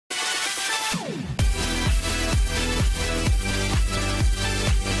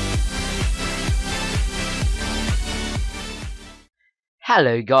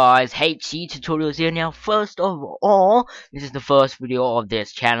Hello guys, HC Tutorials here. Now first of all, this is the first video of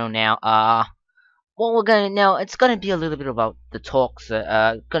this channel now. What we're gonna now, it's gonna be a little bit about the talks,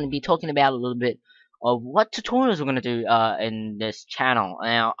 gonna be talking about a little bit of what tutorials we're gonna do in this channel.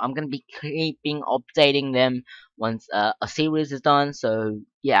 Now I'm gonna be keeping updating them once a series is done, so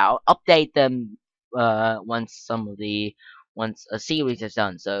yeah, I'll update them once a series is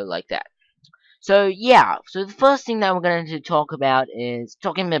done, so like that. So yeah, so the first thing that we're going to talk about is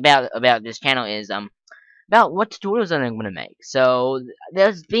talking about this channel is about what tutorials that I'm going to make. So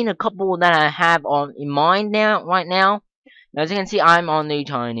there's been a couple that I have on in mind right now. As you can see, I'm on the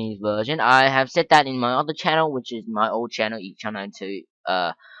Chinese version. I have set that in my other channel, which is my old channel, channel 2.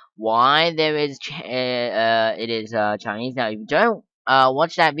 Why there is it is Chinese. Now if you don't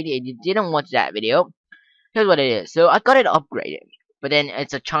watch that video, if you didn't watch that video, here's what it is. So I got it upgraded. But then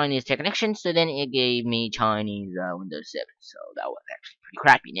it's a Chinese connection, so then it gave me Chinese Windows 7. So that was actually pretty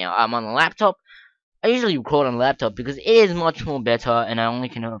crappy. Now I'm on a laptop. I usually record on a laptop because it is much more better, and I only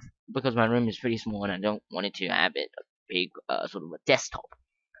can because my room is pretty small and I don't want it to have it a big sort of a desktop.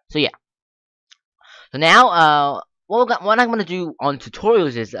 So yeah. So now what I'm gonna do on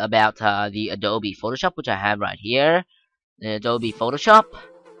tutorials is about the Adobe Photoshop, which I have right here. The Adobe Photoshop,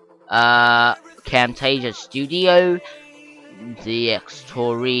 Camtasia Studio,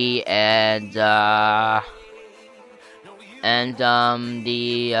 DxTory, and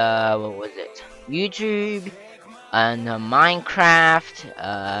what was it? YouTube, and Minecraft,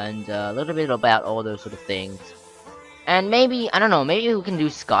 and a little bit about all those sort of things. And maybe, I don't know, maybe we can do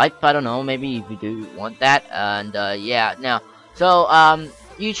Skype, I don't know, maybe if you do want that. And yeah, now, so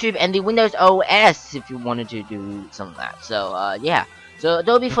YouTube and the Windows OS if you wanted to do some of that. So yeah. So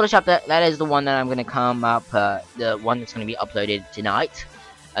Adobe Photoshop, that is the one that I'm gonna come up, the one that's gonna be uploaded tonight,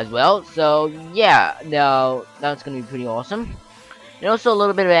 as well. So yeah, now that's gonna be pretty awesome. And also a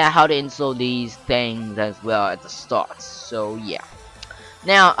little bit about how to install these things as well at the start. So yeah.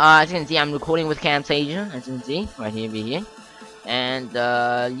 Now as you can see, I'm recording with Camtasia, as you can see right here, and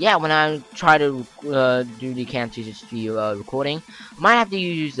yeah, when I try to do the Camtasia Studio recording, I might have to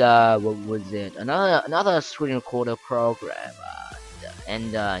use what was it? Another screen recorder program.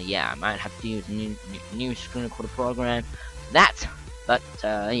 And yeah, I might have to use a new screen recorder program for that, but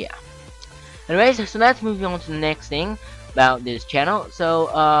yeah. Anyways, so let's move on to the next thing about this channel. So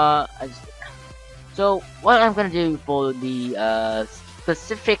so what I'm gonna do for the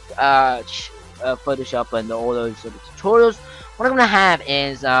specific Photoshop and all those sort of tutorials, what I'm gonna have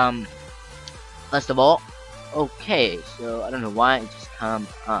is first of all, okay, so I don't know why it just comes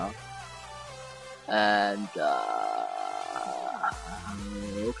up, and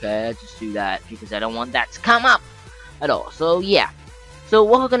okay, I'll just do that because I don't want that to come up at all. So yeah, so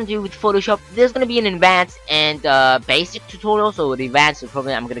what we're gonna do with Photoshop, there's gonna be an advanced and basic tutorial. So the advanced is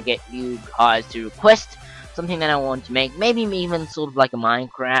probably I'm gonna get you guys to request something that I want to make, maybe even sort of like a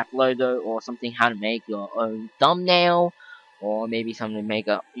Minecraft logo or something, how to make your own thumbnail, or maybe something to make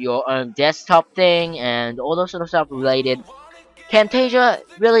your own desktop thing and all those sort of stuff related. Camtasia,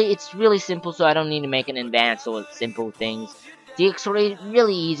 it's really simple, so I don't need to make an advanced or simple things. DxTory,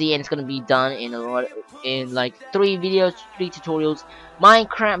 really easy, and it's gonna be done in like 3 videos, 3 tutorials.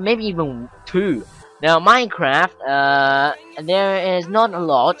 Minecraft, maybe even 2. Now Minecraft, there is not a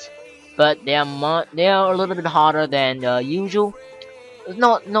lot, but they are a little bit harder than usual. It's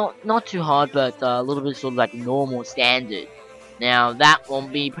not too hard, but a little bit sort of like normal standard. Now that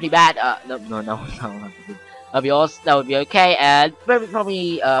won't be pretty bad. No, that would be okay, and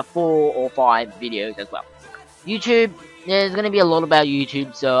probably 4 or 5 videos as well. YouTube, there's gonna be a lot about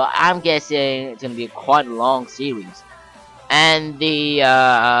YouTube, so I'm guessing it's gonna be quite a long series. And the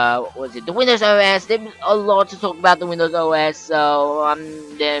the Windows OS, there's a lot to talk about the Windows OS, so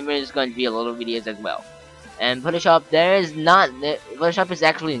there is going to be a lot of videos as well. And Photoshop, Photoshop is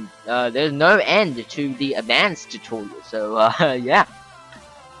actually there's no end to the advanced tutorial, so yeah.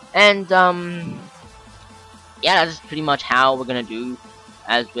 And yeah, that's pretty much how we're gonna do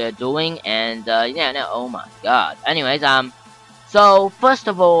as we're doing. And yeah, no, oh my god. Anyways, so first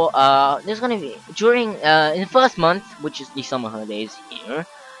of all, there's gonna be during in the first month, which is the summer holidays here,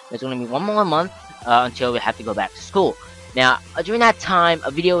 there's gonna be 1 more month until we have to go back to school. Now during that time,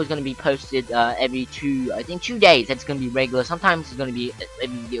 a video is gonna be posted every 2 days. That's gonna be regular. Sometimes it's gonna be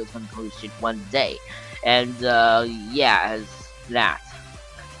every video is gonna be posted 1 day, and yeah, as that.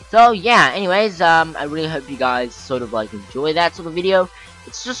 So yeah, anyways, I really hope you guys sort of like enjoy that sort of video.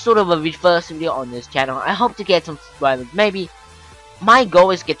 It's just sort of a first video on this channel. I hope to get some subscribers. Maybe my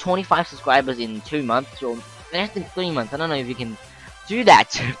goal is to get 25 subscribers in 2 months, or I think 3 months. I don't know if you can do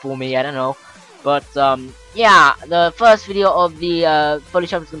that for me. I don't know. But yeah, the first video of the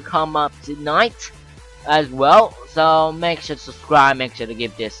Photoshop is gonna come up tonight as well. So make sure to subscribe. Make sure to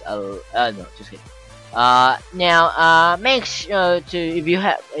give this a no, just kidding. Now make sure to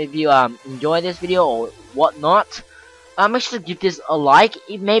if you enjoy this video or whatnot, make sure to give this a like,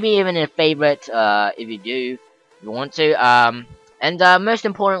 maybe even a favorite if you do, if you want to. And most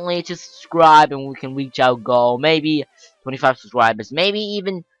importantly, to subscribe, and we can reach our goal. Maybe 25 subscribers, maybe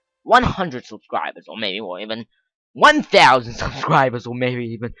even 100 subscribers, or maybe or even 1,000 subscribers, or maybe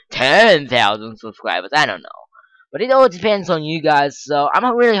even 10,000 subscribers. I don't know. But it all depends on you guys. So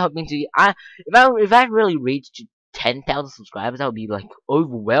I'm really hoping to. If I really reach 10,000 subscribers, I would be like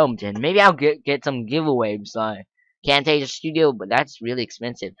overwhelmed, and maybe I'll get some giveaways. Like Camtasia Studio, but that's really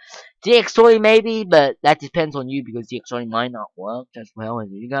expensive. DX Story maybe, but that depends on you because DX Story might not work as well as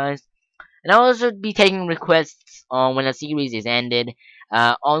you guys. And I'll also be taking requests on when the series is ended.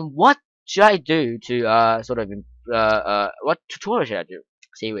 On what should I do to what tutorial should I do?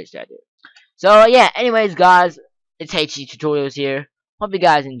 Series should I do? So yeah, anyways guys, it's HG Tutorials here. Hope you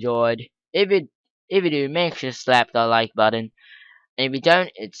guys enjoyed. If you do, make sure to slap the like button. And if you don't,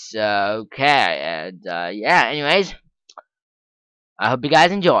 it's okay. And yeah, anyways, I hope you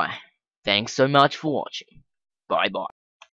guys enjoy. Thanks so much for watching. Bye bye.